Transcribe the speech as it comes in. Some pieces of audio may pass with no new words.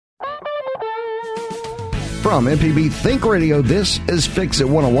From MPB Think Radio, this is Fix It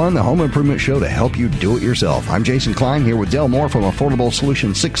 101, the home improvement show to help you do it yourself. I'm Jason Klein here with Del Moore from Affordable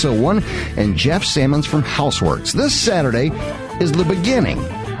Solutions 601 and Jeff Sammons from Houseworks. This Saturday is the beginning.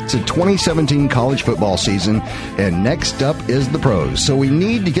 It's a 2017 college football season, and next up is the pros. So we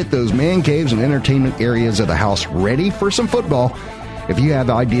need to get those man caves and entertainment areas of the house ready for some football. If you have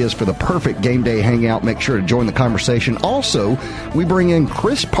ideas for the perfect game day hangout, make sure to join the conversation. Also, we bring in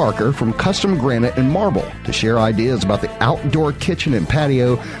Chris Parker from Custom Granite and Marble to share ideas about the outdoor kitchen and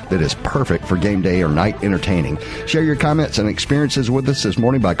patio that is perfect for game day or night entertaining. Share your comments and experiences with us this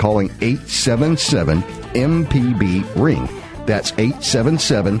morning by calling 877-MPB-RING. That's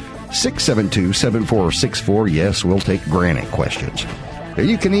 877-672-7464. Yes, we'll take granite questions.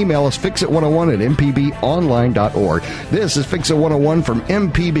 You can email us, fixit101 at mpbonline.org. This is Fix It 101 from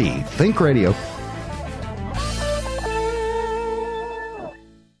MPB Think Radio.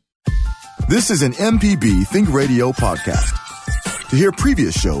 This is an MPB Think Radio podcast. To hear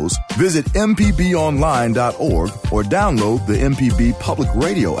previous shows, visit mpbonline.org or download the MPB Public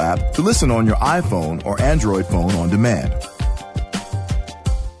Radio app to listen on your iPhone or Android phone on demand.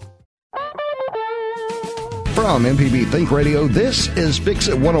 From MPB Think Radio, this is Fix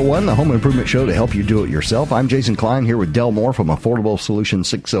It 101, the home improvement show to help you do it yourself. I'm Jason Klein here with Del Moore from Affordable Solutions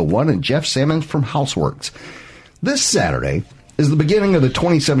 601 and Jeff Sammons from Houseworks. This Saturday is the beginning of the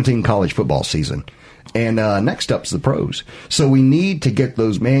 2017 college football season. And next up's the pros. So we need to get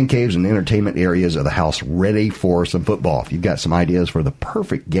those man caves and entertainment areas of the house ready for some football. If you've got some ideas for the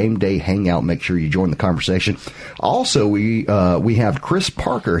perfect game day hangout, make sure you join the conversation. Also, we have Chris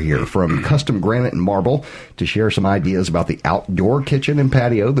Parker here from Custom Granite and Marble to share some ideas about the outdoor kitchen and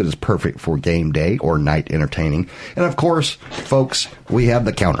patio that is perfect for game day or night entertaining. And of course, folks, we have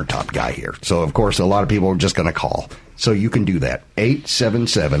the countertop guy here. So of course, a lot of people are just going to call. So you can do that.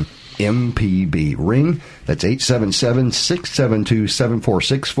 877-MPB-RING. That's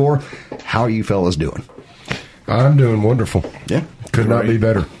 877-672-7464. How are you fellas doing? I'm doing wonderful. Yeah. Could not be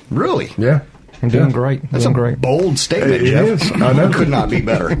better. Really? Yeah. I'm doing great. That's a bold statement, Jeff. It is. I know. Could not be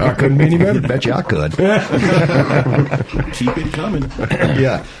better. I couldn't be any better. Bet you I could. Keep it coming.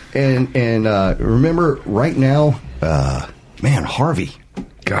 Yeah. And remember, right now, man, Harvey.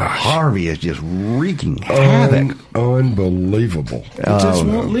 Gosh. Harvey is just wreaking havoc. Unbelievable. It just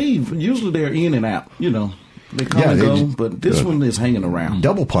won't leave. Usually they're in and out, you know. They come and go, but this one is hanging around.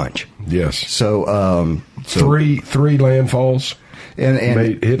 Double punch. Yes. So three landfalls.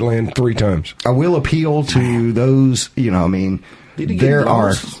 And hit land 3 times. I will appeal to those, there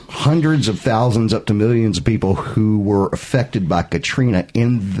are hundreds of thousands up to millions of people who were affected by Katrina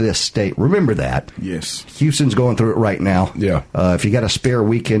in this state. Remember that. Yes. Houston's going through it right now. Yeah. If you got a spare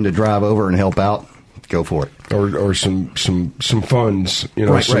weekend to drive over and help out, go for it. Or some funds,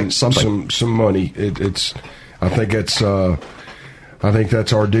 some money. I think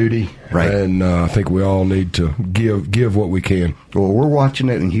that's our duty, right? And I think we all need to give what we can. Well, we're watching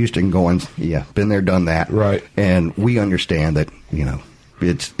it in Houston, going, yeah, been there, done that, right? And we understand that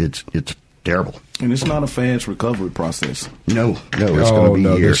it's terrible, and it's not a fast recovery process. No, it's going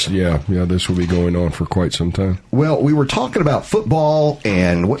to be years. This will be going on for quite some time. Well, we were talking about football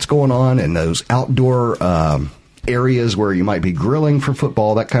and what's going on in those outdoor areas where you might be grilling for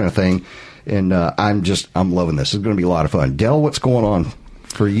football, that kind of thing. And I'm loving this. It's going to be a lot of fun. Del, what's going on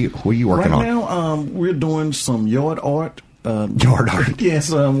for you? What are you working on? Right now, we're doing some yard art. Yard art? Yes,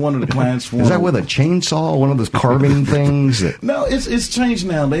 one of the clients. Is that with a chainsaw? One of those carving things? No, it's changed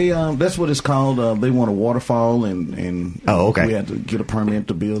now. They that's what it's called. They want a waterfall, and oh, okay. We had to get a permit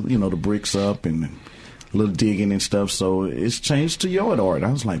to build, the bricks up and a little digging and stuff. So it's changed to yard art.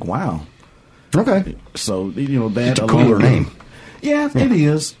 I was like, wow. Okay. So that it's a cooler name. Yeah, it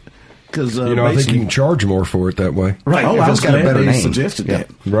is. Because I think you can charge more for it that way. Right. Oh, I was got a better name. Suggested that.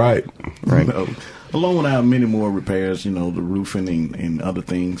 Right. Along with our many more repairs, the roofing and other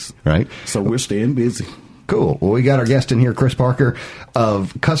things. Right. So we're staying busy. Cool. Well, we got our guest in here, Chris Parker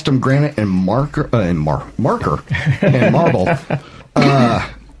of Custom Granite and Marker and Marble.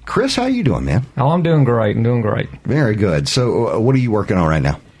 Chris, how you doing, man? Oh, I'm doing great. Very good. So, what are you working on right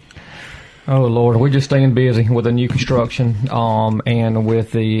now? Oh, Lord, we're just staying busy with the new construction and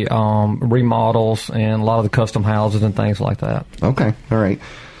with the remodels and a lot of the custom houses and things like that. Okay. All right.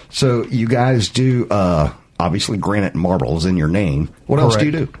 So you guys do, obviously, granite and marble is in your name. What else do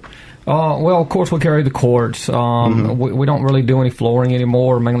you do? Well, of course, we carry the quartz. We don't really do any flooring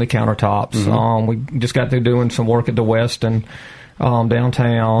anymore, mainly countertops. We just got through doing some work at the West and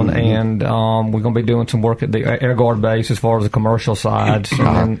downtown, and we're going to be doing some work at the Air Guard base as far as the commercial sides.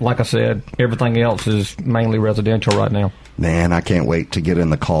 And like I said, everything else is mainly residential right now. Man, I can't wait to get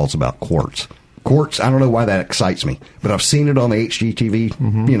in the calls about quartz. quartz, I don't know why that excites me, but I've seen it on the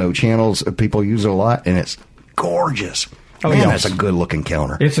HGTV, channels. People use it a lot, and it's gorgeous. Oh, Man, yeah. that's a good looking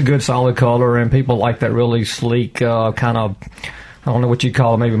counter. It's a good solid color, and people like that really sleek kind of, I don't know what you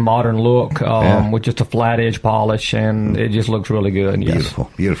call it, maybe modern look with just a flat edge polish, and it just looks really good. Yes.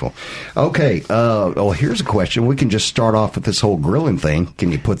 Beautiful, beautiful. Okay, well, here's a question. We can just start off with this whole grilling thing.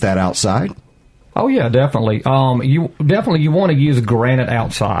 Can you put that outside? Oh yeah, definitely. You want to use granite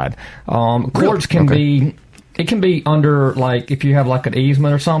outside. Quartz can be. It can be under, like, if you have like an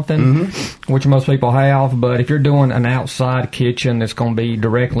easement or something, which most people have. But if you're doing an outside kitchen that's going to be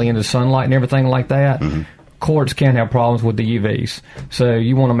directly into sunlight and everything like that, quartz can have problems with the UVs. So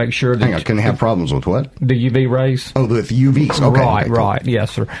you want to make sure that... Hang on, can have problems with what? The UV rays. Oh, with UVs. Okay. Right.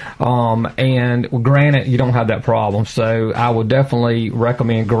 Yes, sir. And with granite, you don't have that problem. So I would definitely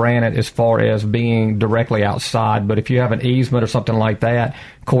recommend granite as far as being directly outside. But if you have an easement or something like that,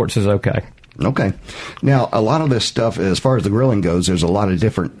 quartz is okay. Okay. Now, a lot of this stuff, as far as the grilling goes, there's a lot of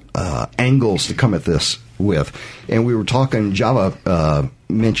different angles to come at this with. And we were talking, Java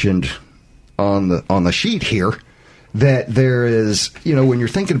mentioned on the sheet here that there is, when you're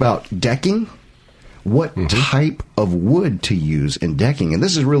thinking about decking, what type of wood to use in decking. And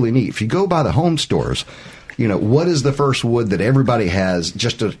this is really neat. If you go by the home stores, what is the first wood that everybody has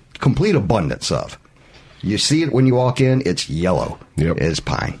just a complete abundance of? You see it when you walk in, it's yellow. Yep. It's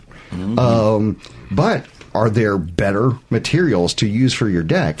pine. But are there better materials to use for your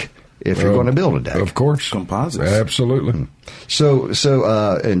deck if you're going to build a deck? Of course. Composites. Absolutely. So,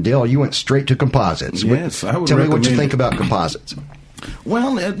 and Dale, you went straight to composites. Yes, I would Tell me what you recommend think it. about composites.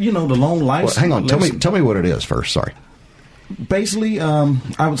 Well, the long life. Well, hang on. Tell me what it is first. Sorry. Basically,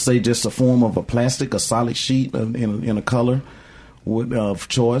 I would say just a form of a solid sheet in a color of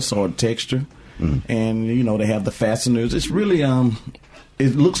choice or texture. And, they have the fasteners. It's really,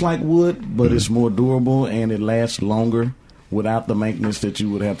 it looks like wood, but it's more durable and it lasts longer without the maintenance that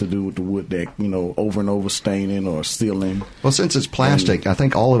you would have to do with the wood deck, over and over staining or sealing. Well, since it's plastic, I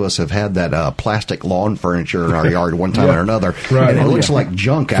think all of us have had that plastic lawn furniture in our yard one time or another. Right. And it looks like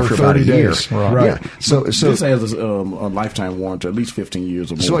junk after For about a 30 year. days. Right. Yeah. So This has a lifetime warranty, at least 15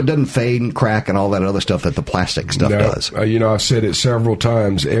 years or more. So it doesn't fade and crack and all that other stuff that the plastic stuff does. I've said it several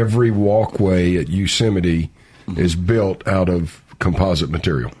times. Every walkway at Yosemite is built out of composite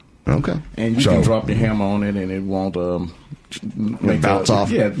material. Okay. And you can drop your hammer on it and it won't bounce off.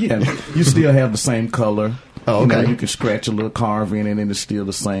 Yeah. You still have the same color. Oh, okay. You can scratch a little carve in it and it's still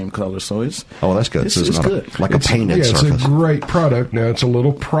the same color. So it's... Oh, that's good. It's not good. Like a painted It's surface. a great product. Now, it's a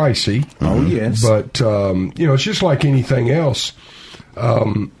little pricey. Oh, yes. But, it's just like anything else.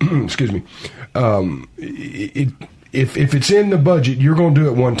 Excuse me. If it's in the budget, you're going to do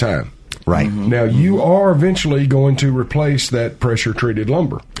it one time. Right. Now, you are eventually going to replace that pressure-treated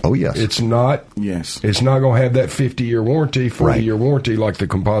lumber. Oh, yes. It's not It's not going to have that 50-year warranty, 40-year warranty like the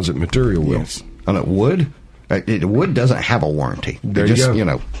composite material will. Yes. On it, wood? Wood doesn't have a warranty. There you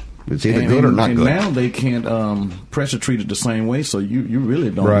go. It's either good or not and good. now they can't pressure treat it the same way, so you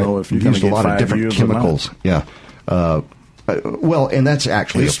really don't Right. know if you're You've going to used a get lot of 5 different years chemicals. or not. Yeah. Well, and that's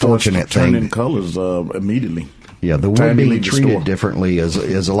actually It a starts fortunate turning thing. colors immediately. Yeah, the Time wood you being leave the treated store. differently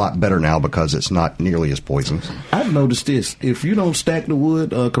is a lot better now because it's not nearly as poisonous. I've noticed this. If you don't stack the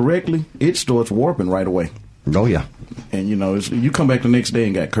wood correctly, it starts warping right away. Oh, yeah. And, you come back the next day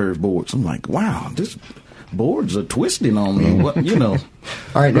and got curved boards. I'm like, wow, this boards are twisting on me. What, All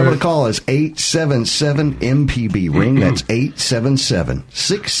right, number to call is 877-MPB ring. That's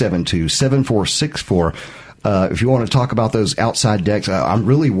 877-672-7464. If you want to talk about those outside decks, I'm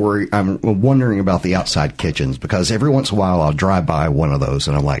really worried. I'm wondering about the outside kitchens because every once in a while I'll drive by one of those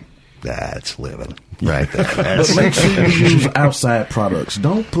and I'm like, that's living right there. But make sure you use outside products.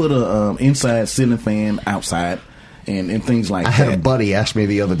 Don't put a inside ceiling fan outside and things like I that. had a buddy ask me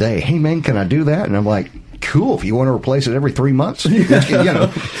the other day, hey, man, can I do that? And I'm like, cool, if you want to replace it every 3 months. You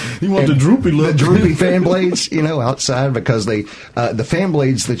want the droopy look. The droopy fan blades, outside because the fan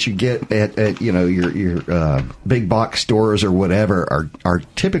blades that you get at your big box stores or whatever are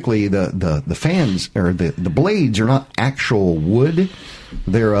typically the fans or the blades are not actual wood.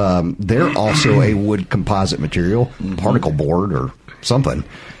 They're also a wood composite material, particle board or something.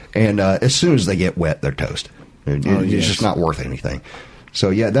 And as soon as they get wet, they're toast. It's just not worth anything. So,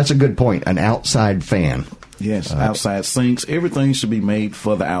 yeah, that's a good point. An outside fan. Yes, outside sinks. Everything should be made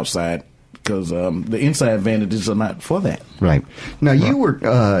for the outside because the inside vanities are not for that. Right. Now, you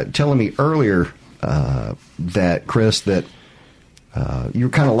were telling me earlier that, Chris, that you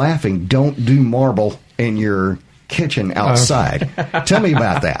were kind of laughing. Don't do marble in your kitchen outside. Tell me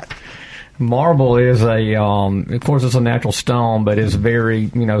about that. Marble is of course, it's a natural stone, but it's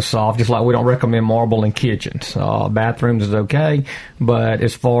very, soft. Just like we don't recommend marble in kitchens. Bathrooms is okay, but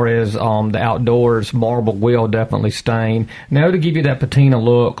as far as the outdoors, marble will definitely stain. Now, to give you that patina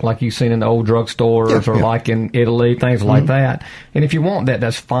look, like you've seen in the old drugstores or like in Italy, things like that. And if you want that,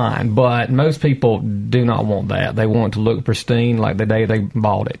 that's fine. But most people do not want that. They want it to look pristine, like the day they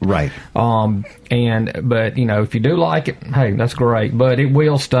bought it. Right. But if you do like it, hey, that's great. But it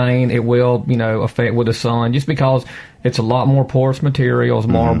will stain. It will, affect with the sun, just because it's a lot more porous materials,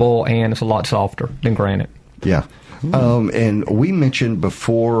 marble, and it's a lot softer than granite. Yeah. And we mentioned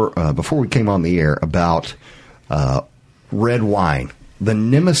before we came on the air about red wine, the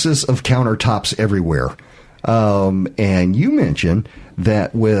nemesis of countertops everywhere. And you mentioned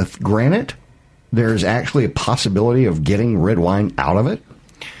that with granite, there's actually a possibility of getting red wine out of it.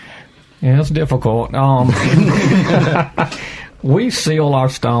 Yeah, it's difficult. We seal our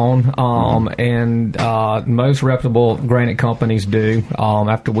stone, and most reputable granite companies do.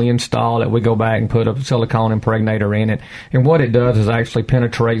 After we install it, we go back and put a silicone impregnator in it. And what it does is actually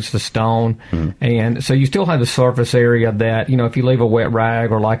penetrates the stone. And so you still have the surface area that, if you leave a wet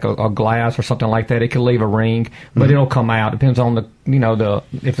rag or like a glass or something like that, it can leave a ring, but it'll come out. Depends on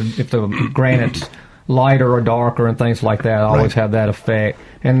if the granite's lighter or darker and things like that always have that effect.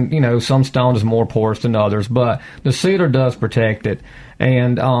 And, some stone is more porous than others, but the sealer does protect it.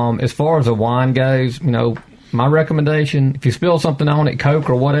 And as far as the wine goes, my recommendation, if you spill something on it,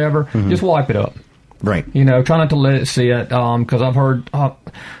 Coke or whatever, just wipe it up. Right. Try not to let it sit, because I've heard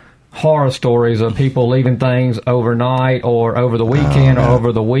horror stories of people leaving things overnight or over the weekend or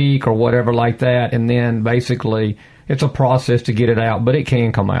over the week or whatever like that, and then basically it's a process to get it out, but it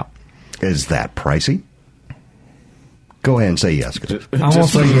can come out. Is that pricey? Go ahead and say yes. I won't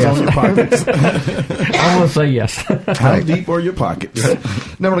say yes. I won't say yes. How deep are your pockets?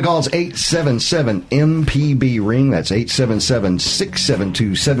 Number to call is 877-MPB-RING. That's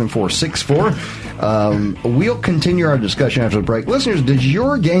 877-672-7464. We'll continue our discussion after the break. Listeners, does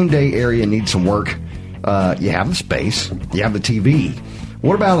your game day area need some work? You have the space. You have the TV.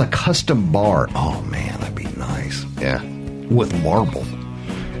 What about a custom bar? Oh, man, that'd be nice. Yeah, with marble.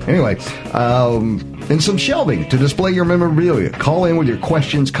 Anyway, and some shelving to display your memorabilia. Call in with your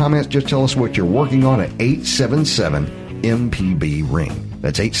questions, comments. Just tell us what you're working on at 877-MPB-RING.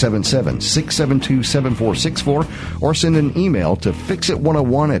 That's 877-672-7464. Or send an email to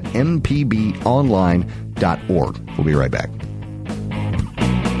fixit101@mpbonline.org. We'll be right back.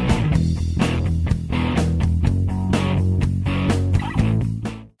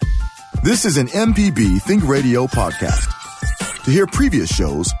 This is an MPB Think Radio podcast. To hear previous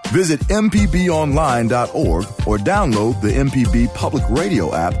shows, visit mpbonline.org or download the MPB Public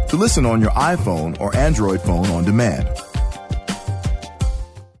Radio app to listen on your iPhone or Android phone on demand.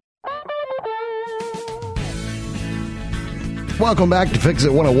 Welcome back to Fix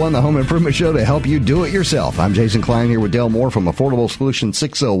It 101, the home improvement show to help you do it yourself. I'm Jason Klein here with Dale Moore from Affordable Solutions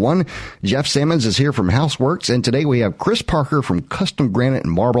 601. Jeff Sammons is here from Houseworks, and today we have Chris Parker from Custom Granite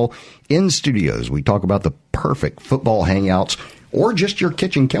and Marble in studios. We talk about the perfect football hangouts or just your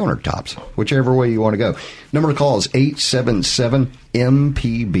kitchen countertops, whichever way you want to go. Number to call is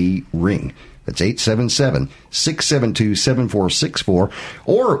 877-MPB-RING. That's 877-672-7464.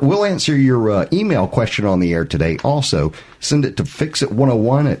 Or we'll answer your email question on the air today. Also, send it to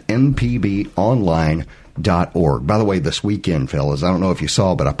fixit101@mpbonline.org. By the way, this weekend, fellas, I don't know if you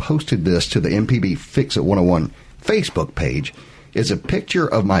saw, but I posted this to the MPB Fix It 101 Facebook page. It's a picture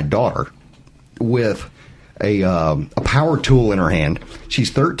of my daughter with a power tool in her hand. She's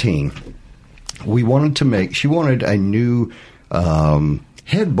 13. She wanted a new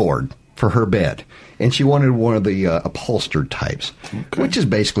headboard for her bed, and she wanted one of the upholstered types, which is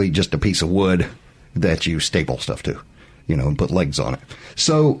basically just a piece of wood that you staple stuff to, and put legs on it.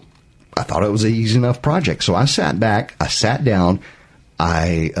 So I thought it was an easy enough project. So I sat back, I sat down,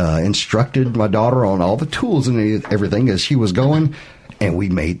 I instructed my daughter on all the tools and everything as she was going,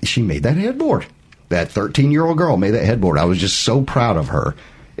 and she made that headboard. That 13-year-old girl made that headboard. I was just so proud of her,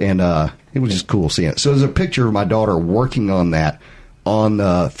 and it was just cool seeing it. So there's a picture of my daughter working on that on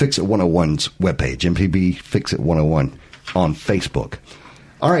Fix It 101's webpage, MPB Fix It 101 on Facebook.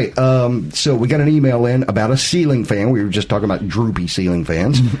 All right, so we got an email in about a ceiling fan. We were just talking about droopy ceiling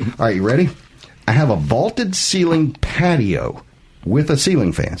fans. All right, you ready? I have a vaulted ceiling patio with a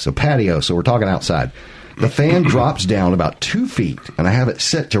ceiling fan. So patio, so we're talking outside. The fan drops down about 2 feet, and I have it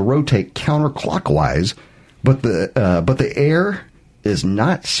set to rotate counterclockwise, but the air is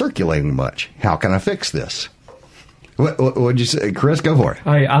not circulating much. How can I fix this? What'd you say, Chris? Go for it.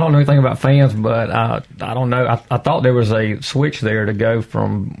 Hey, I don't know anything about fans, but I don't know. I thought there was a switch there to go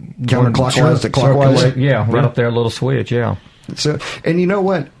from counterclockwise to clockwise. Yeah, right up there, a little switch. Yeah. So, and you know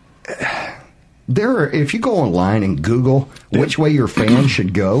what? If you go online and Google which way your fan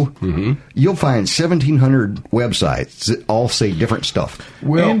should go, you'll find 1,700 websites that all say different stuff.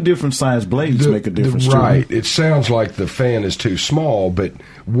 Well, and different size blades make a difference, right. too. It sounds like the fan is too small, but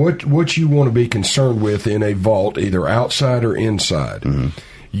what you want to be concerned with in a vault, either outside or inside,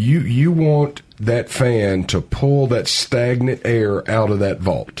 you want that fan to pull that stagnant air out of that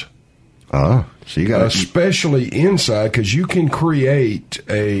vault. Oh, so you got especially inside, because you can create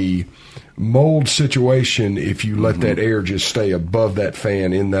a mold situation if you let that air just stay above that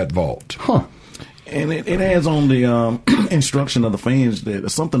fan in that vault. Huh. And it has on the instruction of the fans that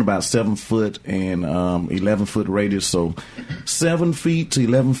something about 7 foot and 11 foot radius. So 7 feet to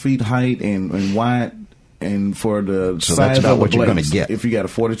 11 feet height and wide. And for the so size that's about of what the you're going blades, to get. If you got a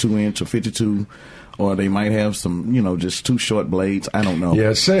 42 inch or 52, or they might have some, just too short blades. I don't know.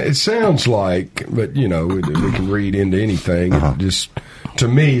 Yeah, it sounds like, but we can read into anything. Just to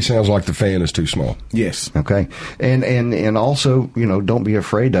me, it sounds like the fan is too small. Yes. Okay. And also, don't be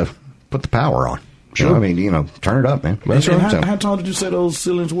afraid to put the power on. Sure. I mean, turn it up, man. That's right. How tall did you say those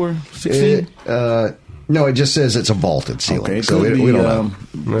ceilings were? 16? No, it just says it's a vaulted ceiling. Okay, so we don't know.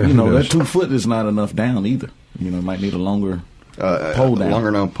 That 2 foot is not enough down either. Might need a longer pole down.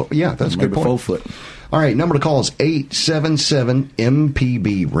 Longer down pole. Yeah, that's a good point. 4 foot. All right, number to call is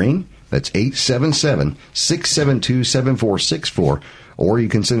 877-MPB-RING. That's 877-672-7464. Or you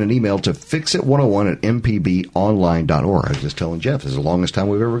can send an email to fixit101@mpbonline.org. I was just telling Jeff, this is the longest time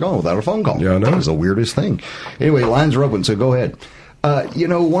we've ever gone without a phone call. Yeah, I know. That was the weirdest thing. Anyway, lines are open, so go ahead.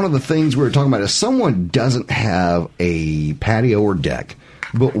 One of the things we were talking about is someone doesn't have a patio or deck,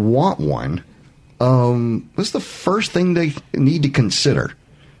 but want one. What's the first thing they need to consider?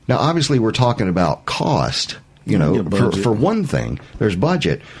 Now, obviously, we're talking about cost. For one thing, there's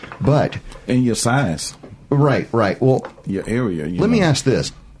budget, but and your size. Right. Well, your area. Let me ask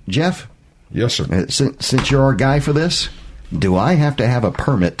this, Jeff. Yes, sir. Since you're our guy for this, do I have to have a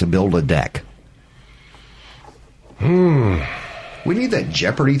permit to build a deck? We need that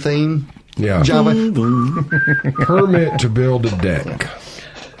Jeopardy theme. Yeah. Java. Permit to build a deck.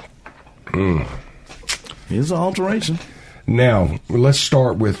 Here's an alteration. Now, let's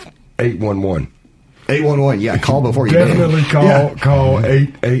start with 811. 811, yeah, call before you definitely call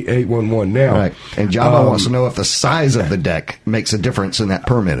 88811 now. Right. And Java wants to know if the size of the deck makes a difference in that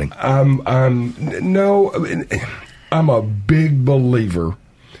permitting. I'm a big believer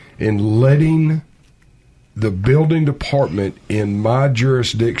in letting the building department in my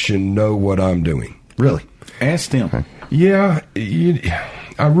jurisdiction know what I'm doing. Really? Ask them. Okay. Yeah,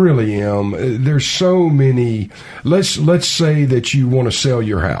 I really am. There's so many. Let's say that you want to sell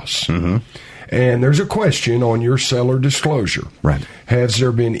your house. And there's a question on your seller disclosure. Right. Has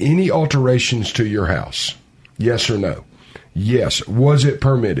there been any alterations to your house? Yes or no? Yes. Was it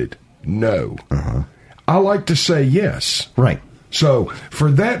permitted? No. I like to say yes. Right. So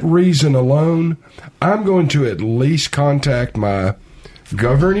for that reason alone, I'm going to at least contact my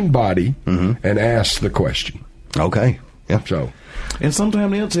governing body and ask the question. Okay. Yeah. So, and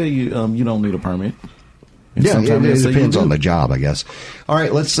sometimes they'll tell you you don't need a permit. And yeah, it depends on the the job, I guess. All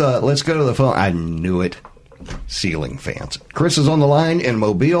right, let's go to the phone. I knew it. Ceiling fans. Chris is on the line in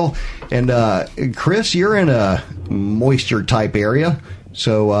Mobile, and Chris, you're in a moisture type area.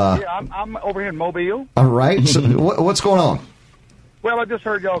 So yeah, I'm over here in Mobile. All right. So what's going on? Well, I just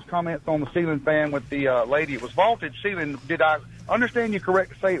heard y'all's comments on the ceiling fan with the lady. It was vaulted ceiling. Did I understand you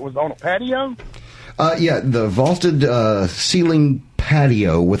correct to say it was on a patio? Yeah, the vaulted ceiling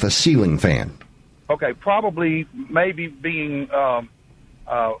patio with a ceiling fan. Okay, probably maybe being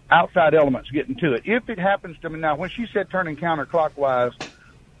outside elements getting to it. If it happens to me now, when she said turning counterclockwise,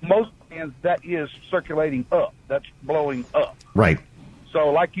 most fans that is circulating up. That's blowing up. Right.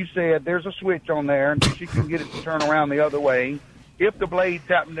 So, like you said, there's a switch on there, and she can get it to turn around the other way. If the blades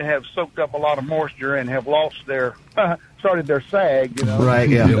happen to have soaked up a lot of moisture and have lost their started their sag, right?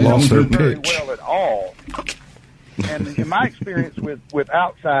 Yeah, they lost their don't do very pitch. well at all. And in my experience with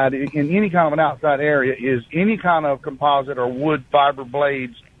outside, in any kind of an outside area, is any kind of composite or wood fiber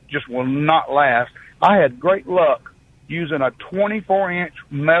blades just will not last. I had great luck using a 24-inch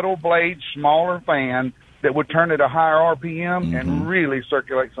metal blade, smaller fan that would turn at a higher RPM and really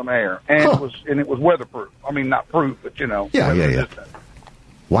circulate some air. And it was weatherproof. I mean, not proof, but Yeah. resistant.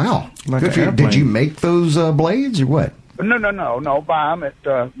 Wow. Like Good for you. Did you make those blades or what? No. Buy them at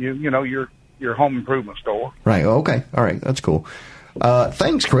your home improvement store. Right. Okay. All right. That's cool.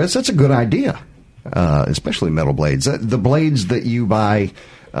 Thanks, Chris. That's a good idea. especially metal blades. The blades that you buy,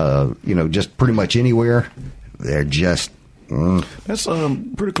 just pretty much anywhere, they're just... That's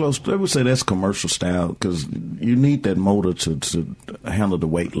pretty close. I would say that's commercial style because you need that motor to handle the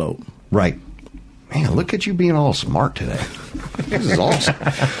weight load. Right. Man, look at you being all smart today. This is awesome.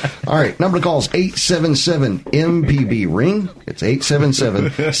 All right, number to call is 877-MPB-RING. It's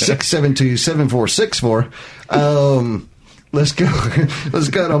 877-672-7464. Let's go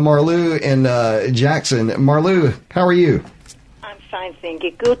to Marlou and Jackson. Marlou, how are you? I'm fine, thank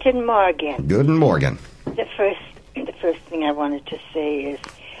you. Guten Morgen. Guten Morgen. The first thing I wanted to say is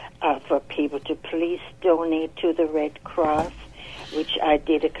for people to please donate to the Red Cross, which I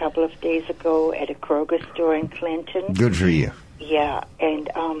did a couple of days ago at a Kroger store in Clinton. Good for you. Yeah, and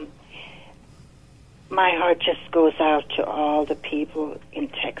my heart just goes out to all the people in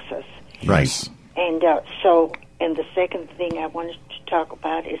Texas. Right. And and the second thing I wanted to talk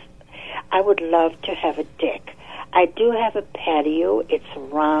about is I would love to have a deck. I do have a patio. It's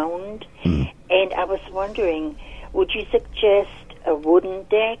round. And I was wondering, would you suggest a wooden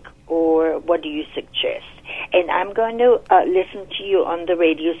deck, or what do you suggest? And I'm going to listen to you on the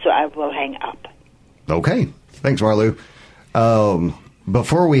radio, so I will hang up. Okay. Thanks, Marlou.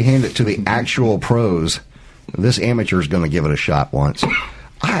 Before we hand it to the actual pros, this amateur is going to give it a shot once.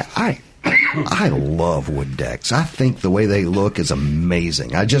 I love wood decks. I think the way they look is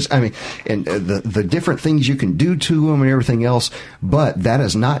amazing. And the different things you can do to them and everything else, but that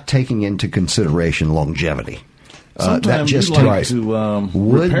is not taking into consideration longevity. Sometimes that just you like to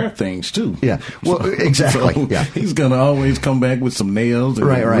repair things, too. Yeah, well, exactly. So yeah. He's going to always come back with some nails and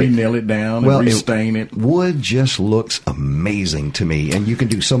re-nail it down and re-stain it. Wood just looks amazing to me, and you can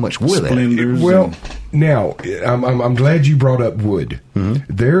do so much with Splendors it. Well, now, I'm glad you brought up wood. Mm-hmm.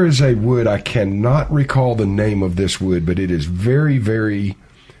 There is a wood, I cannot recall the name of this wood, but it is very, very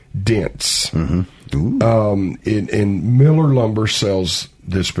dense. Mm-hmm. And Miller Lumber sells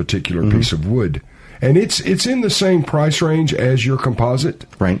this particular piece of wood. And it's in the same price range as your composite.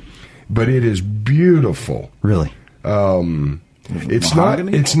 Right. But it is beautiful. Really? It's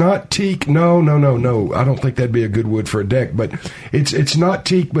mahogany? not teak. No. I don't think that'd be a good wood for a deck, but it's not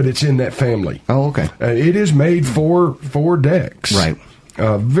teak, but it's in that family. Oh, okay. It is made for decks. Right.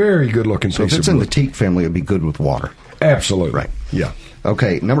 Very good looking So piece if it's of in wood. the teak family, it would be good with water. Absolutely. Right. Yeah.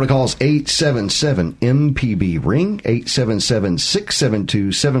 Okay, number to call is 877-MPB-RING,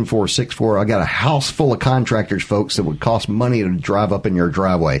 877-672-7464. I got a house full of contractors, folks, that would cost money to drive up in your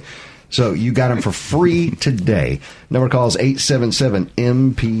driveway. So you got them for free today. Number to call is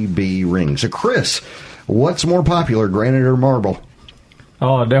 877-MPB-RING. So, Chris, what's more popular, granite or marble?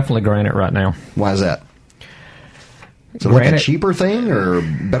 Oh, definitely granite right now. Why is that? Is it like a cheaper thing, or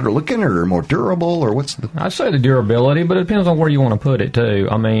better looking, or more durable, or what's the... I'd say the durability, but it depends on where you want to put it, too.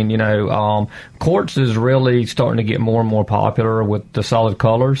 I mean, quartz is really starting to get more and more popular with the solid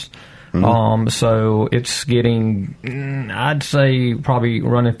colors. Mm-hmm. So it's getting, I'd say, probably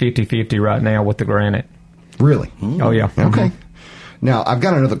running 50-50 right now with the granite. Really? Oh, yeah. Okay. Mm-hmm. Now, I've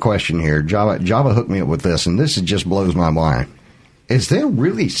got another question here. Java hooked me up with this, and this just blows my mind. Is there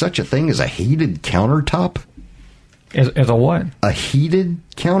really such a thing as a heated countertop? As a what? A heated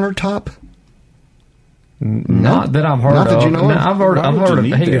countertop? Not that I've heard not of. That you know I've heard of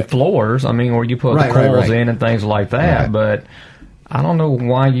heated floors. I mean, where you put the coils in and things like that. Right. But I don't know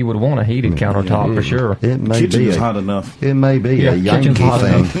why you would want a heated countertop for sure. It may be hot enough. It may be a Yankee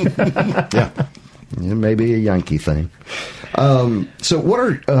thing. Yeah, it may be a Yankee thing. So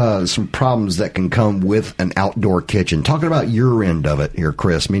what are some problems that can come with an outdoor kitchen? Talking about your end of it here,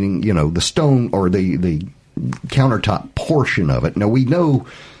 Chris, meaning, the stone or the countertop portion of it. Now, we know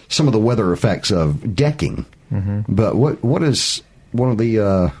some of the weather effects of decking, but what is one of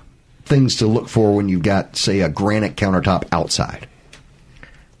the things to look for when you've got, say, a granite countertop outside?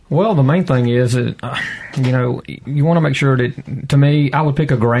 Well, the main thing is that, you want to make sure that, to me, I would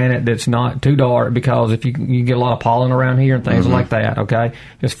pick a granite that's not too dark, because if you get a lot of pollen around here and things like that, okay,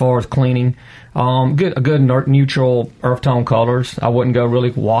 as far as cleaning. A good neutral earth tone colors. I wouldn't go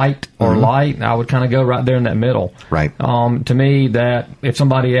really white or light. I would kind of go right there in that middle. Right. To me, that if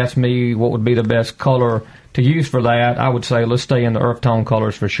somebody asked me what would be the best color to use for that, I would say let's stay in the earth tone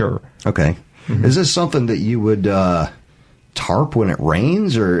colors for sure. Okay. Is this something that you would tarp when it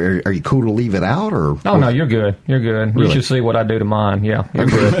rains, or are you cool to leave it out? Or no, you're good. You're good. Really? You should see what I do to mine. Yeah, you're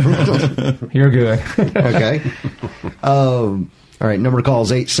good. You're good. Okay. All right, number to call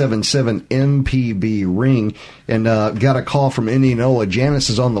is 877-MPB-RING. And got a call from Indianola. Janice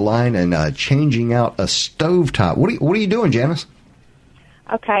is on the line and changing out a stovetop. What are you doing, Janice?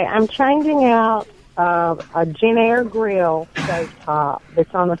 Okay, I'm changing out a Gen Air grill stovetop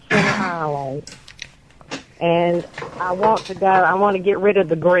that's on the center island. and I want to get rid of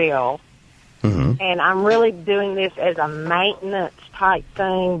the grill. Mm-hmm. And I'm really doing this as a maintenance type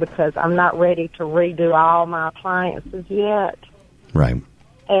thing because I'm not ready to redo all my appliances yet. Right.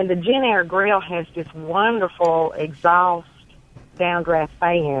 And the Gen Air grill has this wonderful exhaust downdraft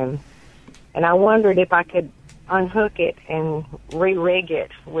fan, and I wondered if I could unhook it and re-rig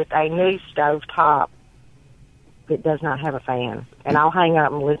it with a new stove top that does not have a fan. And I'll hang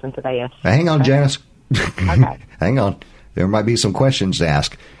up and listen to this. Hang on, Janice. Okay. Hang on. There might be some questions to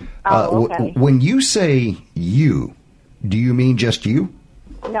ask. Okay. When you say you, do you mean just you?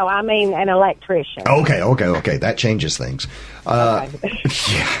 No, I mean an electrician. Okay. That changes things. Okay.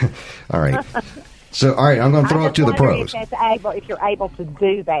 Yeah. All right. So, all right, I'm going to throw it to the pros. If you're able to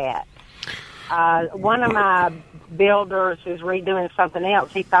do that. One of my builders who's redoing something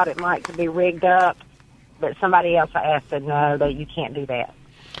else, he thought it might be rigged up, but somebody else I asked said, no, that you can't do that.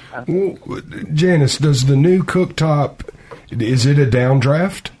 Well, Janice, does the new cooktop, is it a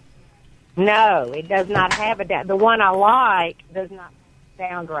downdraft? No, it does not have a down. The one I like does not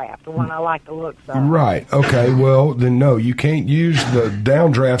downdraft. The one I like the looks of. Right. Okay. Well, then no, you can't use the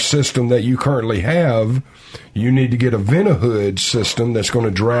downdraft system that you currently have. You need to get a Ventahood system that's going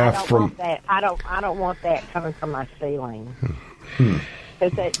to draft from. I don't want that coming from my ceiling.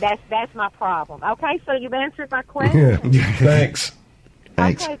 That's my problem. Okay, so you've answered my question. Yeah. Thanks.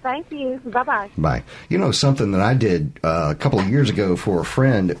 Thanks. Okay, thank you. Bye-bye. Bye. You know, something that I did a couple of years ago for a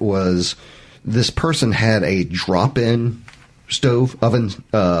friend was this person had a drop-in oven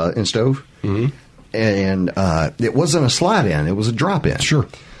and stove, mm-hmm. and it wasn't a slide-in; it was a drop-in. Sure.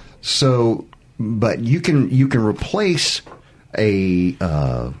 So, but you can replace a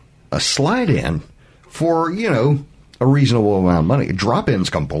slide-in for a reasonable amount of money. Drop-in's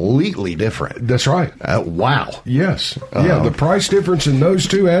completely different. That's right. Wow. Yes. The price difference in those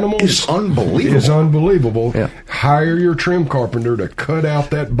two animals is unbelievable. Yeah. Hire your trim carpenter to cut out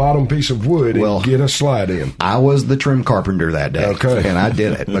that bottom piece of wood and get a slide in. I was the trim carpenter that day. Okay. And I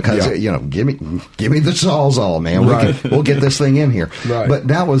did it because, give me the Sawzall, man. Right. We'll get this thing in here. Right. But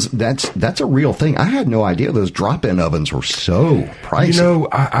that's a real thing. I had no idea those drop-in ovens were so pricey.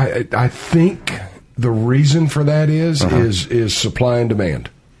 I think the reason for that is supply and demand.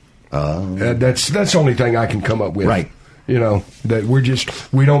 That's the only thing I can come up with. Right. That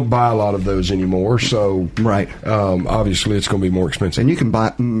we don't buy a lot of those anymore. So right. Obviously it's going to be more expensive. And you can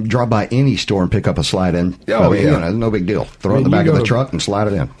drop by any store and pick up a slide-in. No big deal. Throw it in the back of the truck and slide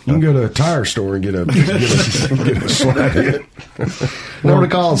it in. You can go to a tire store and get a slide-in. Number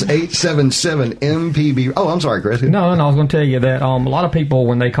to call is 877-MPB. Oh, I'm sorry, Chris. No, I was going to tell you that a lot of people,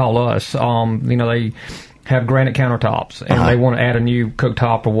 when they call us, they have granite countertops and they want to add a new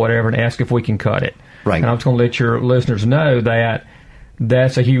cooktop or whatever and ask if we can cut it. Right. And I'm just going to let your listeners know that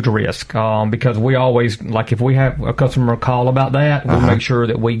that's a huge risk because we always, like if we have a customer call about that, we'll make sure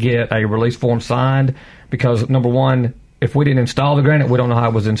that we get a release form signed because, number one, if we didn't install the granite, we don't know how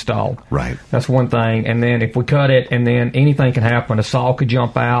it was installed. Right. That's one thing. And then if we cut it and then anything can happen, a saw could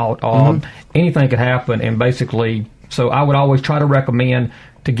jump out, anything could happen. And basically, so I would always try to recommend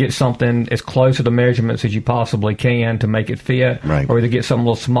to get something as close to the measurements as you possibly can to make it fit, right. Or either get something a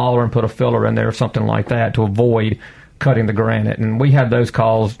little smaller and put a filler in there or something like that to avoid cutting the granite. And we have those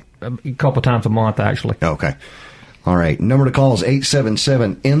calls a couple times a month, actually. Okay. All right. Number to call is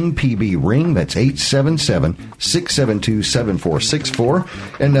 877-MPB-RING. That's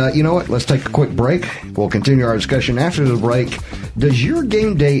 877-672-7464. And you know what? Let's take a quick break. We'll continue our discussion after the break. Does your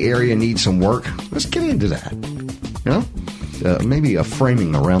game day area need some work? Let's get into that. Maybe a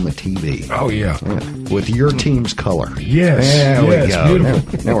framing around the TV. Oh, yeah. With your team's color. Yes. There we go.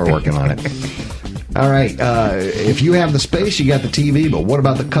 Beautiful. Now we're working on it. All right. If you have the space, you got the TV, but what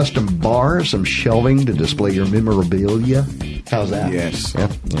about the custom bar, some shelving to display your memorabilia? How's that? Yes. Yeah,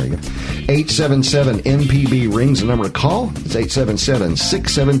 there you go. 877-MPB-RING's the number to call. It's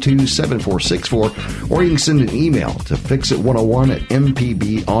 877-672-7464. Or you can send an email to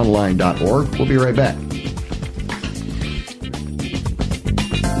fixit101@mpbonline.org. We'll be right back.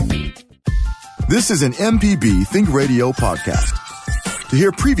 This is an MPB Think Radio podcast. To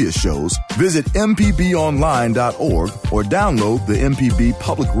hear previous shows, visit mpbonline.org or download the MPB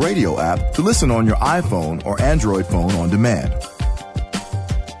Public Radio app to listen on your iPhone or Android phone on demand.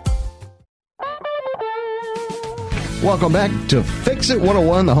 Welcome back to Fix It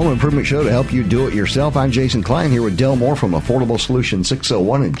 101, the home improvement show to help you do it yourself. I'm Jason Klein here with Del Moore from Affordable Solution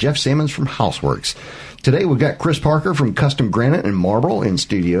 601 and Jeff Sammons from Houseworks. Today we've got Chris Parker from Custom Granite and Marble in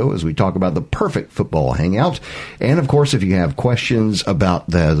studio as we talk about the perfect football hangout. And of course, if you have questions about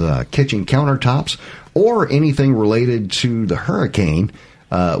the kitchen countertops or anything related to the hurricane,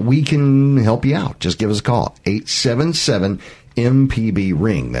 we can help you out. Just give us a call.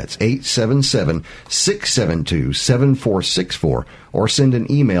 877-MPB-RING. That's 877-672-7464. Or send an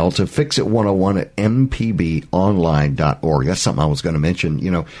email to fixit101@mpbonline.org. That's something I was going to mention.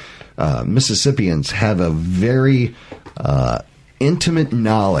 You know, Mississippians have a very intimate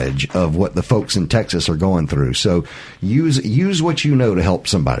knowledge of what the folks in Texas are going through. So use what you know to help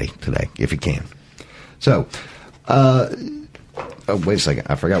somebody today, if you can. So, wait a second.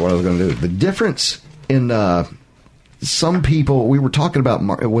 I forgot what I was going to do. The difference in some people, we were talking about,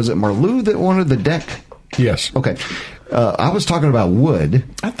 was it Marlou that wanted the deck? Yes. Okay. I was talking about wood.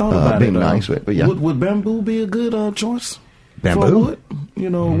 I thought about being it. Nice, but yeah. Would bamboo be a good choice? Bamboo? For wood? You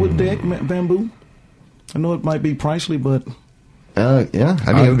know, wood deck, bamboo. I know it might be pricey, but... yeah.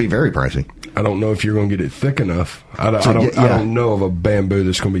 I mean, it would be very pricey. I don't know if you're going to get it thick enough. I don't know of a bamboo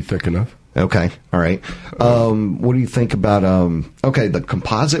that's going to be thick enough. Okay. All right. What do you think about, okay, the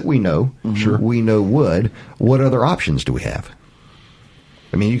composite we know. Sure. We know wood. What other options do we have?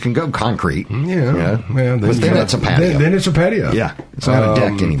 I mean, you can go concrete. Yeah. Well, but then it's a patio. Then it's a patio. Yeah. It's not a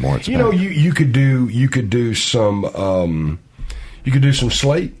deck anymore. It's a patio. You could do some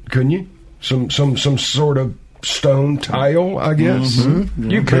slate, couldn't you? Some sort of stone tile, I guess.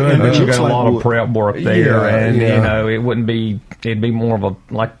 Mm-hmm. You could, but you got a lot of prep work there, and you know, it'd be more of a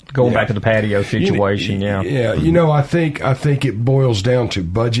going back to the patio situation. Yeah. You know, I think it boils down to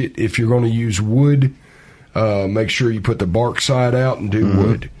budget. If you're going to use wood, make sure you put the bark side out and do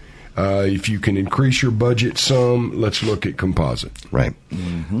wood. If you can increase your budget some, let's look at composite. Right.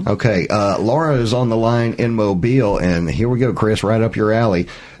 Mm-hmm. Okay. Laura is on the line in Mobile, and here we go, Chris, right up your alley.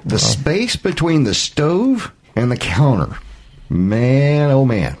 The space between the stove and the counter. Man, oh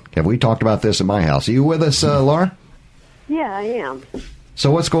man. Have we talked about this in my house? Are you with us, Laura? Yeah, I am. So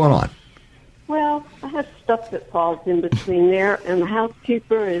what's going on? Well, I have stuff that falls in between there, and the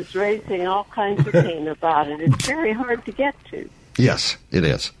housekeeper is raising all kinds of pain about it. It's very hard to get to. Yes, it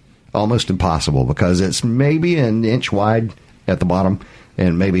is. Almost impossible because it's maybe an inch wide at the bottom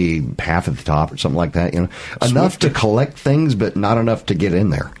and maybe half at the top or something like that. You know, enough to collect things, but not enough to get in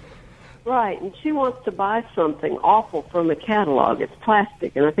there. Right, and she wants to buy something awful from a catalog. It's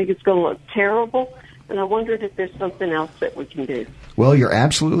plastic, and I think it's going to look terrible, and I wondered if there's something else that we can do. Well, you're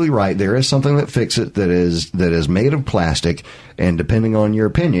absolutely right. There is something that fixes it that is made of plastic, and depending on your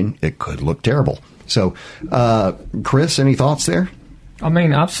opinion, it could look terrible. So, Chris, any thoughts there? I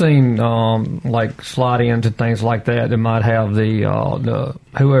mean, I've seen like slide-ins and things like that might have the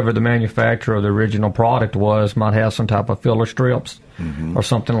whoever the manufacturer of the original product was might have some type of filler strips or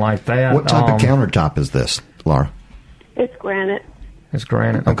something like that. What type of countertop is this, Laura? It's granite. It's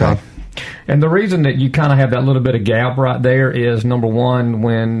granite. Okay. And the reason that you kind of have that little bit of gap right there is, number one,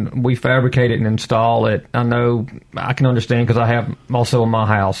 when we fabricate it and install it, I know I can understand because I have also in my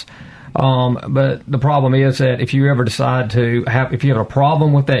house. But the problem is that if you ever decide if you have a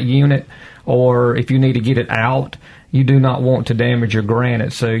problem with that unit or if you need to get it out, you do not want to damage your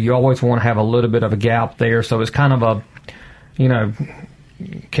granite. So you always want to have a little bit of a gap there. So it's kind of a,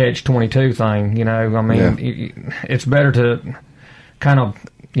 catch-22 thing, I mean, it's better to kind of,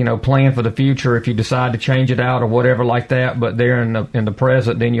 plan for the future if you decide to change it out or whatever like that. But there in the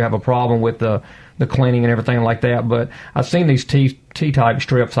present, then you have a problem with the cleaning and everything like that. But I've seen these T-type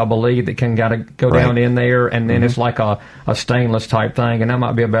strips, I believe, that can go down in there, and then it's like a stainless type thing, and that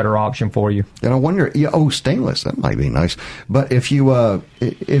might be a better option for you. And I wonder, stainless, that might be nice. But if you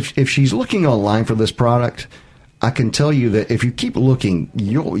if she's looking online for this product, I can tell you that if you keep looking,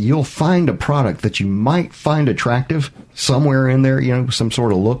 you'll find a product that you might find attractive somewhere in there, some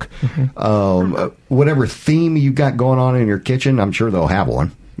sort of look. Whatever theme you got going on in your kitchen, I'm sure they'll have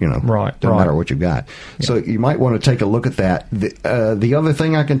one. Doesn't matter what you've got. Yeah. So you might want to take a look at that. The other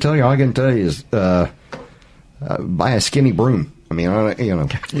thing I can tell you is buy a skinny broom. I mean,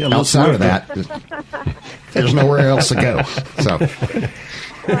 outside of that, there's nowhere else to go. So.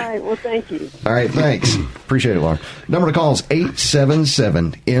 All right. Well, thank you. All right. Thanks. Appreciate it, Laura. Number to call is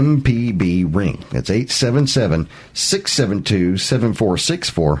 877-MPB-RING. That's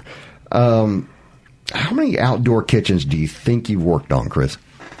 877-672-7464. How many outdoor kitchens do you think you've worked on, Chris?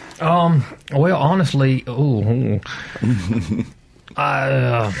 Well, honestly, 4.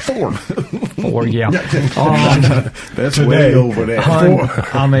 4, yeah. That's way over that.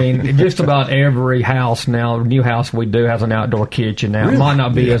 I mean, just about every house now, new house we do has an outdoor kitchen now. Really? It might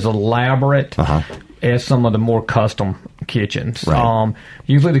not be as elaborate as some of the more custom kitchens. Right.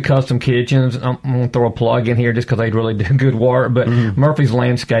 Usually the custom kitchens, I'm going to throw a plug in here just because they really do good work, but Murphy's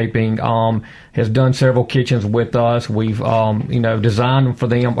Landscaping has done several kitchens with us. We've, designed them for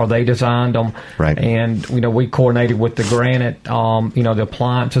them, or they designed them. Right. And, we coordinated with the granite, the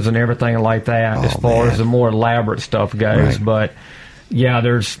appliances and everything like that as far as the more elaborate stuff goes. Right. But, yeah,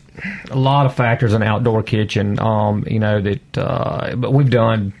 there's a lot of factors in an outdoor kitchen, but we've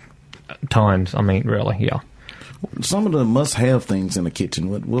done tons. I mean, really, yeah. Some of the must-have things in the kitchen.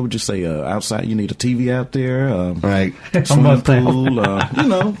 What would you say? Outside, you need a TV out there, Right. swimming pool,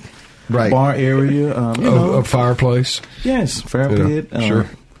 Right. bar area, A fireplace. yes, fire pit, Sure.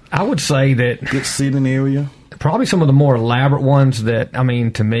 I would say that good sitting area. probably some of the more elaborate ones that,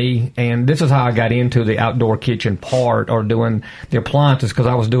 to me, and this is how I got into the outdoor kitchen part or doing the appliances, because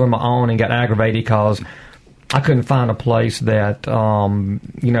I was doing my own and got aggravated because I couldn't find a place that,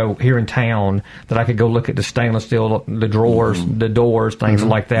 here in town that I could go look at the stainless steel, the drawers, the doors, things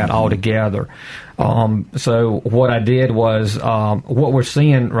like that all together. So what I did was, what we're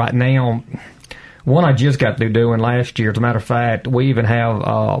seeing right now, one I just got through doing last year, as a matter of fact, we even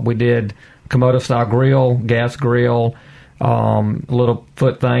have, we did Komodo style grill, gas grill, little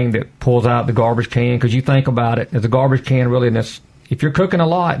foot thing that pulls out the garbage can, because you think about it, as a garbage can really, if you're cooking a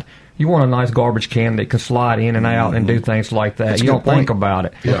lot, you want a nice garbage can that can slide in and out and do things like that. That's you a don't good think point. about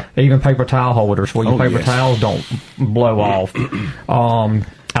it. Yeah. Even paper towel holders where your paper yes. towels don't blow off.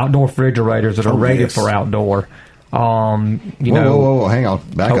 Outdoor refrigerators that are rated yes. for outdoor. Whoa, hang on.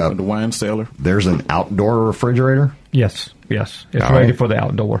 Back up. The wine cellar. There's an outdoor refrigerator? Yes. It's All rated right. for the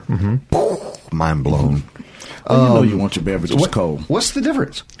outdoor. Mind blown. Well, you want your beverages cold. What's the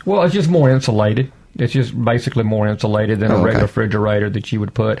difference? Well, it's just more insulated. It's just basically more insulated than a okay. regular refrigerator that you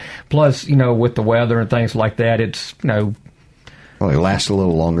would put. Plus, with the weather and things like that, it's, Well, it lasts a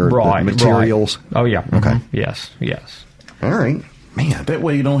little longer. right. The materials. Right. Oh, yeah. Okay. Yes. All right. Man. That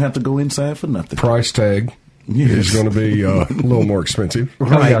way you don't have to go inside for nothing. Price tag is going to be a little more expensive.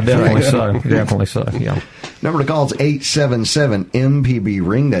 Oh, yeah, definitely so. Definitely so, yeah. Number to call is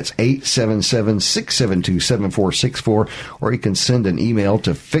 877-MPB-RING. That's 877-672-7464. Or you can send an email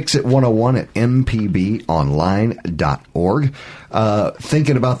to fixit101@mpbonline.org.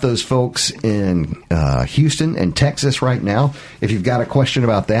 Thinking about those folks in Houston and Texas right now. If you've got a question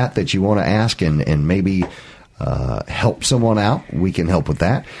about that you want to ask and maybe help someone out, we can help with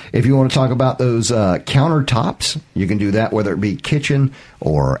that. If you want to talk about those countertops, you can do that, whether it be kitchen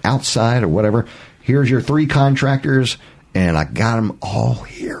or outside or whatever. Here's your 3 contractors, and I got them all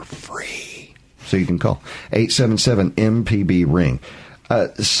here free. So you can call 877-MPB-RING.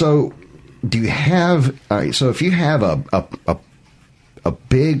 So do you have, all right, so if you have a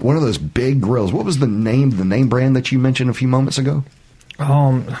big, one of those big grills, what was the name brand that you mentioned a few moments ago?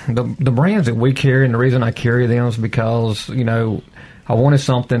 The brands that we carry, and the reason I carry them is because, I wanted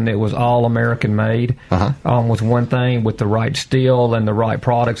something that was all American made, was one thing, with the right steel and the right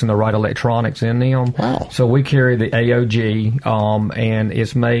products and the right electronics in them. Wow. So we carry the AOG, and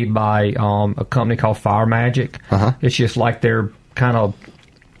it's made by a company called Fire Magic. It's just like their kind of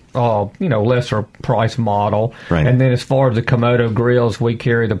lesser price model. Right. And then as far as the Komodo grills, we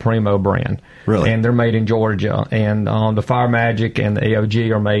carry the Primo brand. Really? And they're made in Georgia. And the Fire Magic and the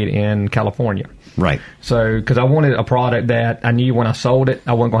AOG are made in California. Right. So, because I wanted a product that I knew when I sold it,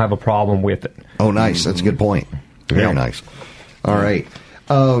 I wasn't going to have a problem with it. Oh, nice. That's a good point. Very Yeah. nice. All right.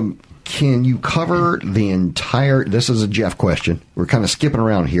 Can you cover the entire, this is a Jeff question. We're kind of skipping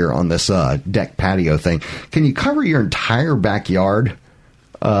around here on this deck patio thing. Can you cover your entire backyard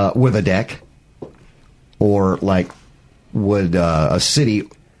with a deck? Or would a city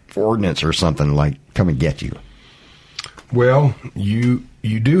ordinance or something come and get you? Well, you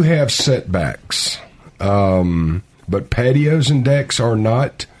do have setbacks, but patios and decks are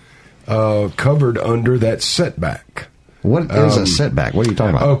not covered under that setback. What is a setback? What are you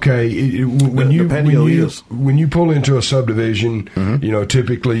talking about? Okay, when you pull into a subdivision,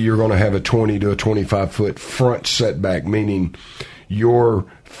 typically you're going to have a 20 to a 25 foot front setback, meaning your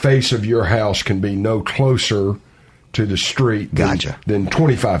face of your house can be no closer to the street than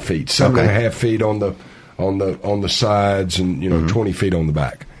 25 feet, 7.5 feet on the sides, and 20 feet on the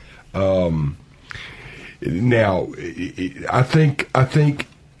back. Now, I think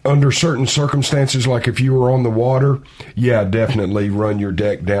under certain circumstances, like if you were on the water, yeah, definitely run your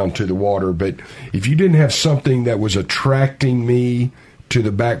deck down to the water. But if you didn't have something that was attracting me to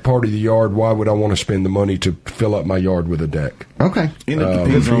the back part of the yard, why would I want to spend the money to fill up my yard with a deck? Okay. And it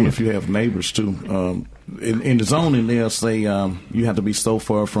depends on if you have neighbors too. In the zoning, they'll say you have to be so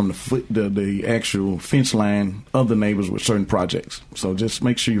far from the actual fence line of the neighbors with certain projects. So just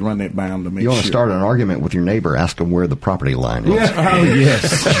make sure you run that by them to make sure. You want to start an argument with your neighbor, ask them where the property line is. Oh,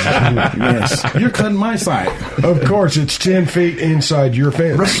 yes. Yes. You're cutting my side. Of course, it's 10 feet inside your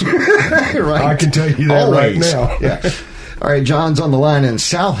fence. Right. I can tell you that Always. right now. Yeah. All right, John's on the line in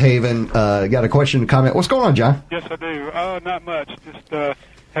South Haven. Got a question and comment. What's going on, John? Yes, I do. Not much. Just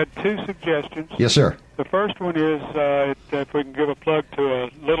had two suggestions. Yes, sir. The first one is if we can give a plug to a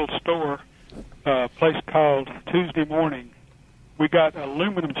little store, place called Tuesday Morning. We got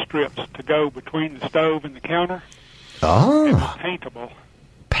aluminum strips to go between the stove and the counter. Ah. And they're paintable.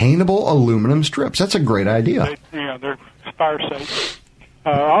 Paintable aluminum strips. That's a great idea. They're fire safe.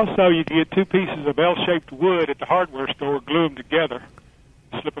 Also, you can get two pieces of L-shaped wood at the hardware store, glue them together,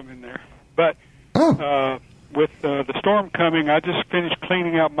 slip them in there. But with the storm coming, I just finished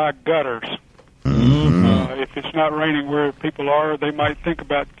cleaning out my gutters. If it's not raining where people are, they might think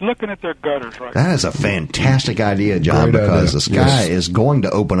about looking at their gutters right now. That is a fantastic idea, John, Great because idea. the sky is going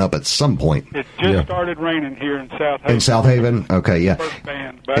to open up at some point. It just started raining here in South Haven. In South Haven? Okay, yeah. First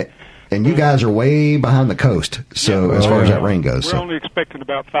band, but And you guys are way behind the coast, so as far as that rain goes. we're only expecting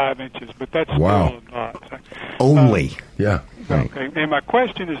about 5 inches, but that's Wow. still a lot. So, Only. Yeah. Right. okay, and my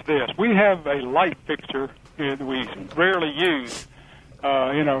question is this. We have a light fixture that we rarely use,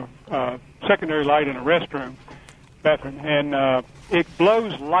 secondary light in a bathroom, and it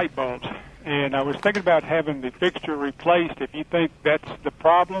blows light bulbs. And I was thinking about having the fixture replaced if you think that's the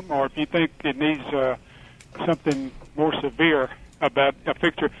problem or if you think it needs something more severe about a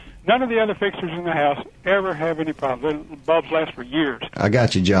fixture. None of the other fixtures in the house ever have any problems. The bulbs last for years. I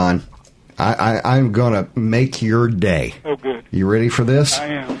got you, John. I'm going to make your day. Oh, good. You ready for this? I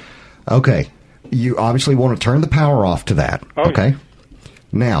am. Okay. You obviously want to turn the power off to that. Oh, okay. yeah.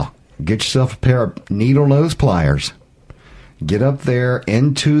 Now, get yourself a pair of needle nose pliers. Get up there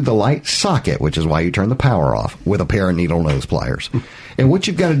into the light socket, which is why you turn the power off, with a pair of needle nose pliers. And what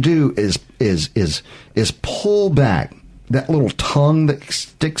you've got to do is pull back that little tongue that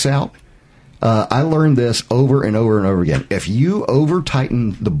sticks out. I learned this over and over and over again. If you over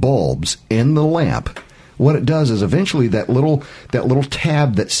tighten the bulbs in the lamp, what it does is eventually that little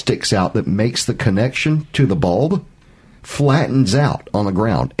tab that sticks out that makes the connection to the bulb flattens out on the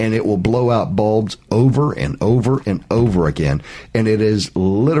ground, and it will blow out bulbs over and over and over again. And it is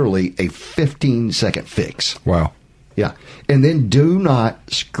literally a 15-second fix. Wow. Yeah. And then do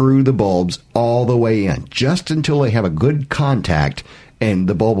not screw the bulbs all the way in, just until they have a good contact, and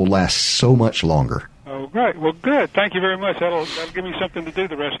the bulb will last so much longer. Oh, great. Well, good. Thank you very much. That'll give me something to do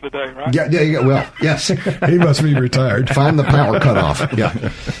the rest of the day, right? Yeah. Well, yes. He must be retired. Find the power cutoff.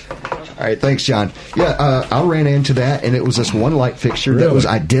 Yeah. All right, thanks, John. Yeah, I ran into that, and it was this one light fixture that was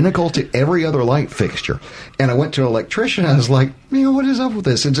identical to every other light fixture. And I went to an electrician, and I was like, what is up with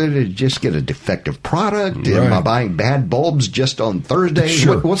this? And did it just get a defective product? Right. Am I buying bad bulbs just on Thursday?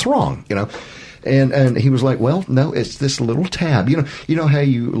 Sure. What's wrong? And he was like, well, no, it's this little tab. You know how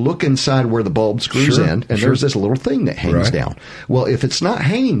you look inside where the bulb screws Sure, in, and sure. there's this little thing that hangs Right. down. Well, if it's not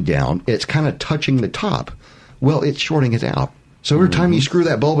hanging down, it's kind of touching the top. Well, it's shorting it out. So every time you screw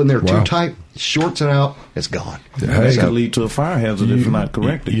that bulb in there Wow. too tight, shorts it out, it's gone. That could lead to a fire hazard if not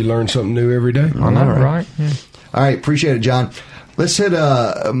corrected. You learn something new every day. I know, Right. Yeah. All right, appreciate it, John. Let's hit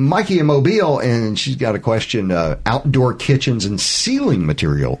Mikey in Mobile, and she's got a question, outdoor kitchens and ceiling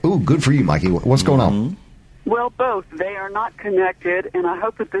material. Ooh, good for you, Mikey. What's going on? Well, both. They are not connected, and I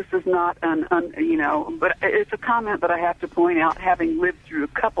hope that this is not but it's a comment that I have to point out, having lived through a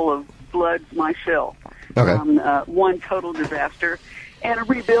couple of floods myself. Okay. One total disaster, and a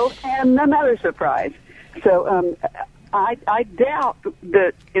rebuild, and another surprise. So I doubt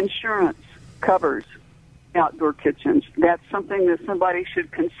that insurance covers outdoor kitchens. That's something that somebody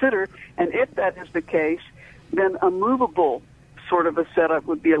should consider, and if that is the case, then a movable sort of a setup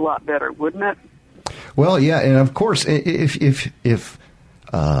would be a lot better, wouldn't it? Well, yeah, and of course, if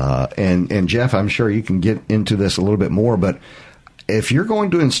and Jeff, I'm sure you can get into this a little bit more, but if you're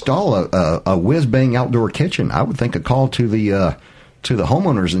going to install a whiz-bang outdoor kitchen, I would think a call to the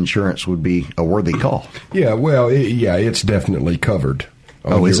homeowner's insurance would be a worthy call. Yeah, well, it's definitely covered.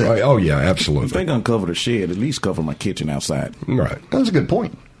 Oh, is it? Oh, yeah, absolutely. If they're going to cover the shed, at least cover my kitchen outside. Right. That's a good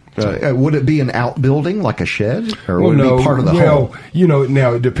point. Would it be an outbuilding like a shed, or would it be part of the home? Well,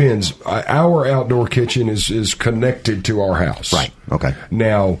 now it depends. Our outdoor kitchen is connected to our house. Right. Okay.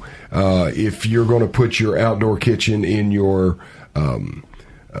 Now, if you're going to put your outdoor kitchen in your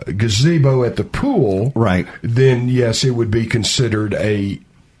gazebo at the pool, right, then yes, it would be considered a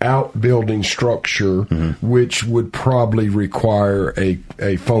outbuilding structure, which would probably require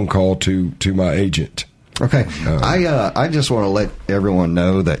a phone call to my agent. Okay. I just want to let everyone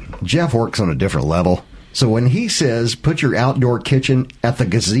know that Jeff works on a different level. So when he says put your outdoor kitchen at the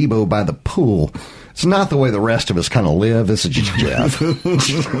gazebo by the pool, it's not the way the rest of us kind of live. This is just Jeff.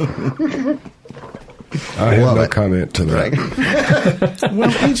 I have no comment to that. Right?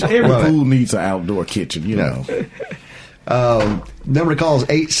 Well, every pool needs an outdoor kitchen, you know. Number to call is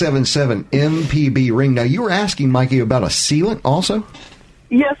 877-MPB-RING. Now, you were asking, Mikey, about a sealant also?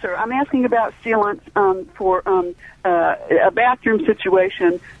 Yes, sir. I'm asking about sealants for a bathroom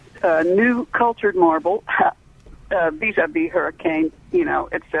situation, new cultured marble, vis-a-vis hurricane,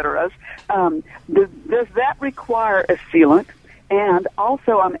 et cetera. Does that require a sealant? And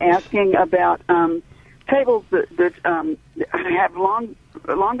also I'm asking about tables that have long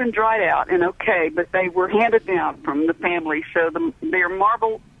been dried out and okay, but they were handed down from the family, so they're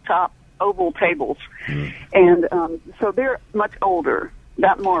marble top oval tables, and so they're much older.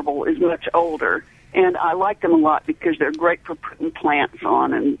 That marble is much older, and I like them a lot because they're great for putting plants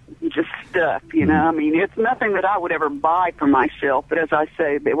on and just stuff, I mean, it's nothing that I would ever buy for myself, but as I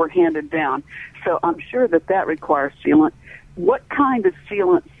say, they were handed down. So I'm sure that requires sealant. What kind of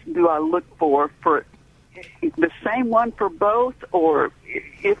sealants do I look for the same one for both, or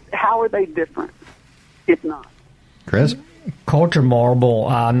how are they different, if not? Chris? Cultured marble,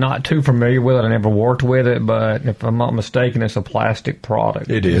 I'm not too familiar with it. I never worked with it, but if I'm not mistaken, it's a plastic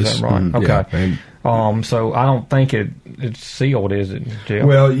product. It is. Is that right? Okay. Yeah. So I don't think it's sealed, is it, Jeff?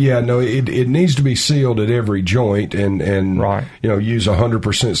 Well, yeah, no, it needs to be sealed at every joint and right. Use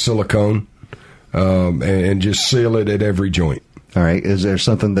 100% silicone and just seal it at every joint. All right. Is there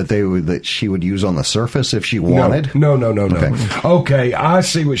something that she would use on the surface if she wanted? No. Okay, I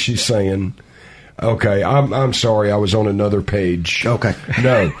see what she's saying. Okay, I'm sorry. I was on another page. Okay.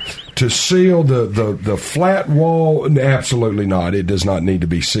 No, to seal the flat wall, absolutely not. It does not need to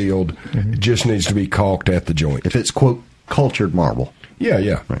be sealed. It just needs to be caulked at the joint. If it's, quote, cultured marble.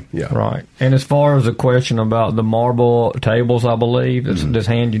 Yeah. Right. And as far as the question about the marble tables, I believe, that's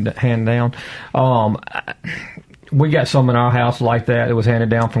hand down, we got some in our house like that. It was handed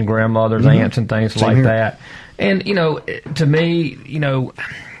down from grandmothers, aunts, and things Same like here. that. And, to me,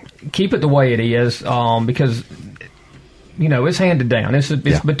 keep it the way it is, because it's handed down. It's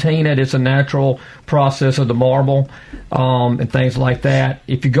patinaed. It's a natural process of the marble, and things like that.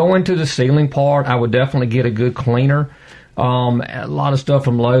 If you go into the sealing part, I would definitely get a good cleaner. A lot of stuff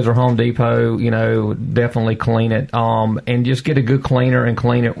from Lowe's or Home Depot, definitely clean it, and just get a good cleaner and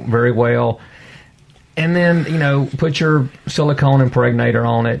clean it very well. And then, put your silicone impregnator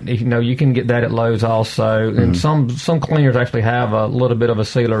on it. You can get that at Lowe's also. And some cleaners actually have a little bit of a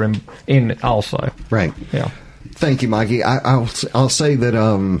sealer in also. Right. Yeah. Thank you, Mikey. I'll say that,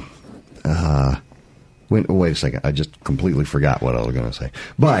 wait a second. I just completely forgot what I was going to say.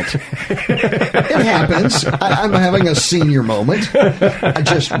 But it happens. I'm having a senior moment. I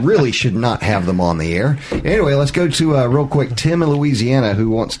just really should not have them on the air. Anyway, let's go to, real quick, Tim in Louisiana, who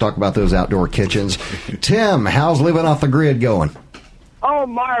wants to talk about those outdoor kitchens. Tim, how's living off the grid going? Oh,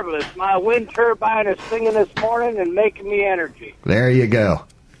 marvelous. My wind turbine is singing this morning and making me energy. There you go.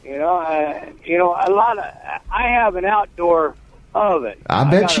 I have an outdoor oven. I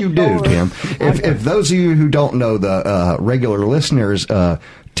bet you do, Tim. If those of you who don't know, the regular listeners,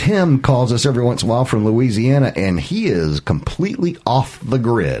 Tim calls us every once in a while from Louisiana, and he is completely off the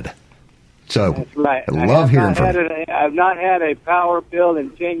grid. So, that's right. I love hearing from him. I've not had a power bill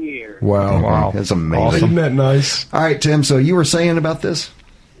in 10 years. Wow. That's amazing. Awesome. Isn't that nice? All right, Tim, so you were saying about this?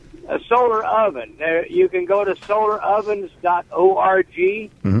 A solar oven. You can go to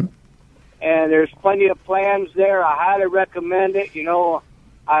solarovens.org. And there's plenty of plans there. I highly recommend it.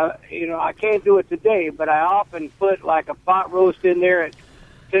 I can't do it today, but I often put like a pot roast in there at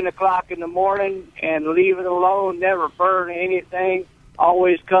 10 o'clock in the morning and leave it alone, never burn anything,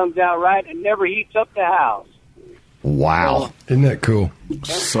 always comes out right, and never heats up the house. Wow. Isn't that cool?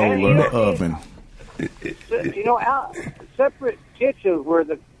 Solar oven. Separate kitchens were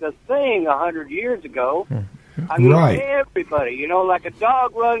the thing 100 years ago. I mean, right. Everybody, like a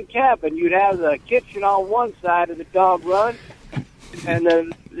dog run cabin, you'd have the kitchen on one side of the dog run, and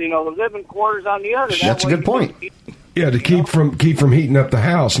then the living quarters on the other. That's a good point. Yeah, to keep from heating up the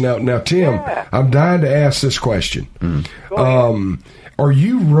house. Now, Tim, Yeah. I'm dying to ask this question. Are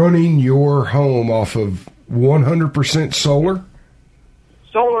you running your home off of 100% solar?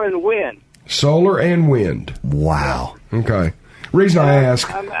 Solar and wind. Solar and wind. Wow. Okay. Reason I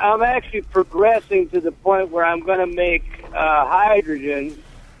ask. I'm actually progressing to the point where I'm going to make hydrogen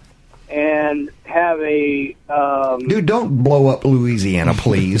and have a Dude, don't blow up Louisiana,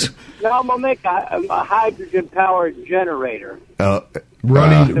 please. no, I'm gonna make a hydrogen powered generator.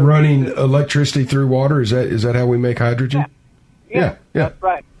 Running electricity through water. Is that how we make hydrogen? Yeah. That's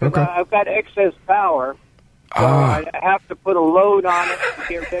right. Okay. I've got excess power. So I have to put a load on it to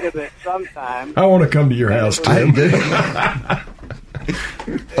get rid of it sometime. I want to come to your house, Tim.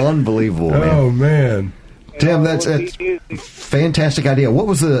 Unbelievable, man. Oh, man. Tim, that's a fantastic idea. What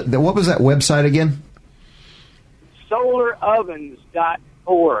was that website again?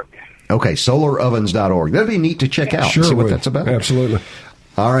 SolarOvens.org. Okay, solarovens.org. That'd be neat to check out. Sure see what would. that's about. Absolutely.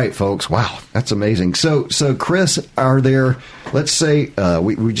 All right, folks. Wow, that's amazing. So Chris, are there? Let's say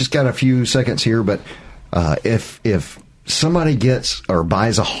we just got a few seconds here, but if somebody gets or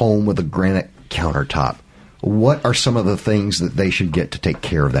buys a home with a granite countertop, what are some of the things that they should get to take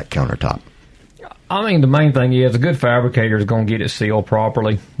care of that countertop? I mean, the main thing is a good fabricator is going to get it sealed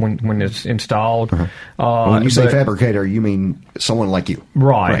properly when it's installed. When you say fabricator, you mean someone like you,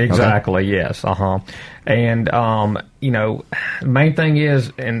 right? Exactly. Okay. Yes. And the main thing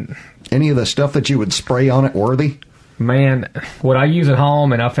is, and any of the stuff that you would spray on it worthy. Man, what I use at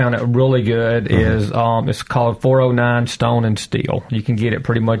home, and I found it really good, is it's called 409 Stone and Steel. You can get it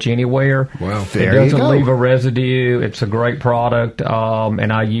pretty much anywhere. Wow. It doesn't leave a residue. It's a great product,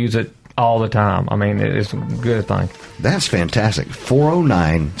 and I use it all the time. I mean, it's a good thing. That's fantastic.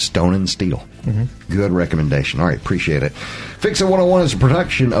 409 Stone and Steel. Good recommendation. All right, appreciate it. Fix It 101 is a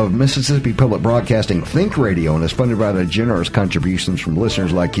production of Mississippi Public Broadcasting Think Radio and is funded by the generous contributions from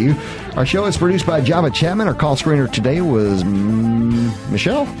listeners like you. Our show is produced by Java Chapman. Our call screener today was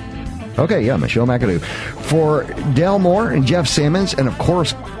Michelle. Okay, yeah, Michelle McAdoo. For Del Moore and Jeff Sammons, and of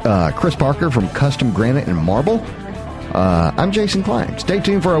course, Chris Parker from Custom Granite and Marble, I'm Jason Klein. Stay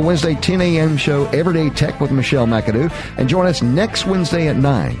tuned for our Wednesday 10 a.m. show, Everyday Tech with Michelle McAdoo, and join us next Wednesday at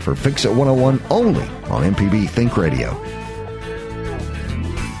 9 for Fix It 101 only on MPB Think Radio.